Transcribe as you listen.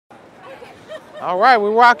All right, we're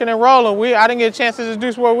rocking and rolling. I didn't get a chance to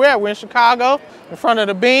introduce where we're at. We're in Chicago, in front of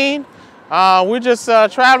the Bean. We're just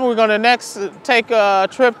traveling. We're going to next take a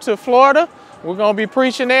trip to Florida. We're going to be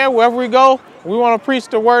preaching there. Wherever we go, we want to preach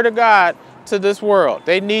the word of God to this world.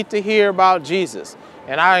 They need to hear about Jesus.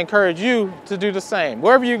 And I encourage you to do the same.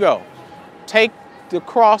 Wherever you go, take the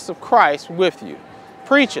cross of Christ with you.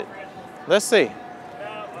 Preach it. Let's see.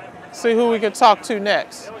 See who we can talk to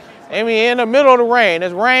next. I mean, in the middle of the rain.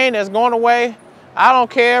 There's rain that's going away. I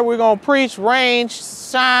don't care. We're going to preach rain,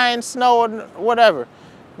 shine, snow, whatever.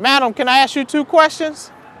 Madam, can I ask you 2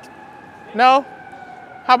 questions? No?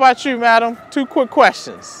 How about you, madam? 2 quick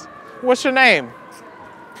questions. What's your name?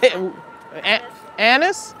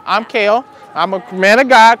 Annis? I'm Kael. I'm a man of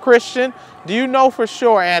God, Christian. Do you know for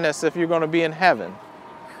sure, Annis, if you're going to be in heaven?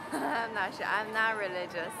 I'm not sure. I'm not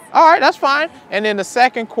religious. All right, that's fine. And then the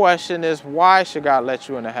second question is, why should God let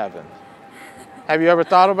you into heaven? Have you ever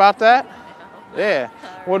thought about that? Yeah.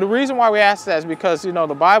 Well, the reason why we ask that is because, you know,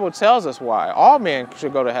 the Bible tells us why. All men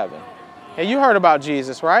should go to heaven. And you heard about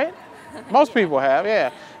Jesus, right? Most people have,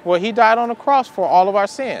 yeah. Well, he died on the cross for all of our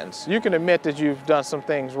sins. You can admit that you've done some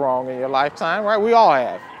things wrong in your lifetime, right? We all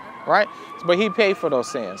have, right? But he paid for those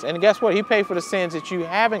sins. And guess what? He paid for the sins that you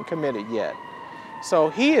haven't committed yet. So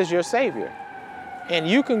he is your Savior. And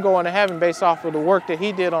you can go into heaven based off of the work that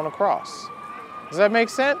he did on the cross. Does that make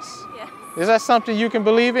sense? Yes. Is that something you can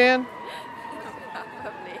believe in?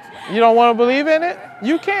 Probably. You don't want to believe in it?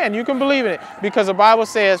 You can believe in it. Because the Bible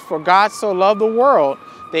says, for God so loved the world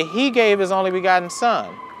that he gave his only begotten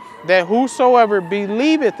Son, that whosoever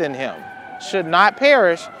believeth in him should not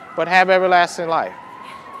perish, but have everlasting life.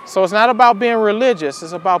 So it's not about being religious.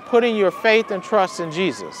 It's about putting your faith and trust in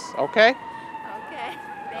Jesus. Okay?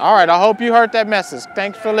 Okay. All right. I hope you heard that message.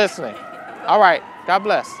 Thanks for listening. All right. God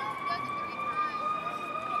bless.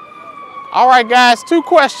 All right, guys. 2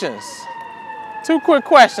 questions. 2 quick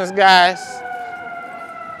questions, guys.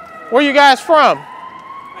 Where you guys from?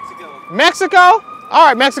 Mexico. Mexico? All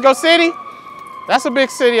right, Mexico City. That's a big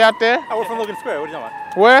city out there. Oh, we're from Logan Square. What are you talking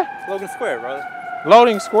about? Where? Logan Square, brother.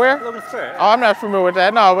 Loading Square? Logan Square. Oh, I'm not familiar with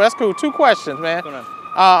that. No, but that's cool. 2 questions, man. What's going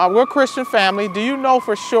on? We're a Christian family. Do you know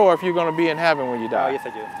for sure if you're going to be in heaven when you die? Oh, yes, I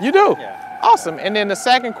do. You do? Yeah. Awesome. And then the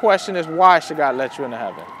second question is, why should God let you into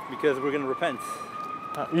heaven? Because we're going to repent.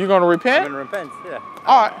 You're going to repent? I'm going to repent, yeah.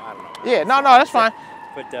 All right. I don't know. Yeah, no, that's fine.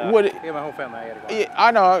 But yeah, my whole family, I got to go. Yeah,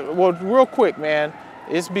 I know. Well, real quick, man.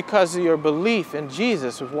 It's because of your belief in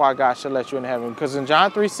Jesus is why God should let you in heaven. Because in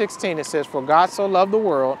John 3:16 it says, for God so loved the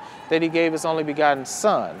world that he gave his only begotten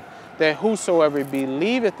Son, that whosoever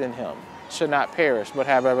believeth in him should not perish, but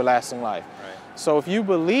have everlasting life. Right. So if you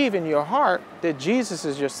believe in your heart that Jesus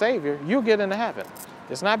is your Savior, you'll get into heaven.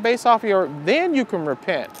 It's not based off then you can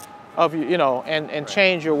repent of, you know, and right.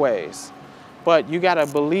 change your ways. But you got to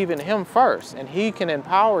believe in him first, and he can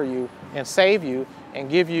empower you and save you and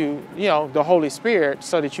give you, you know, the Holy Spirit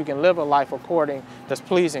so that you can live a life according that's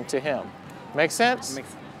pleasing to him. Make sense? It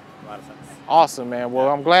makes a lot of sense. Awesome, man. Well,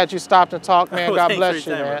 I'm glad you stopped and talked, man. God bless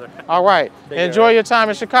you, man. Brother. All right. Enjoy your time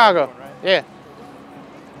in Chicago. Right. Yeah.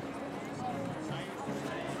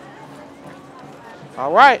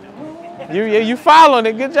 All right. You following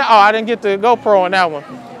it. Good job. Oh, I didn't get the GoPro on that one.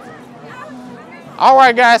 All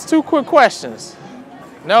right, guys. 2 quick questions.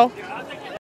 No?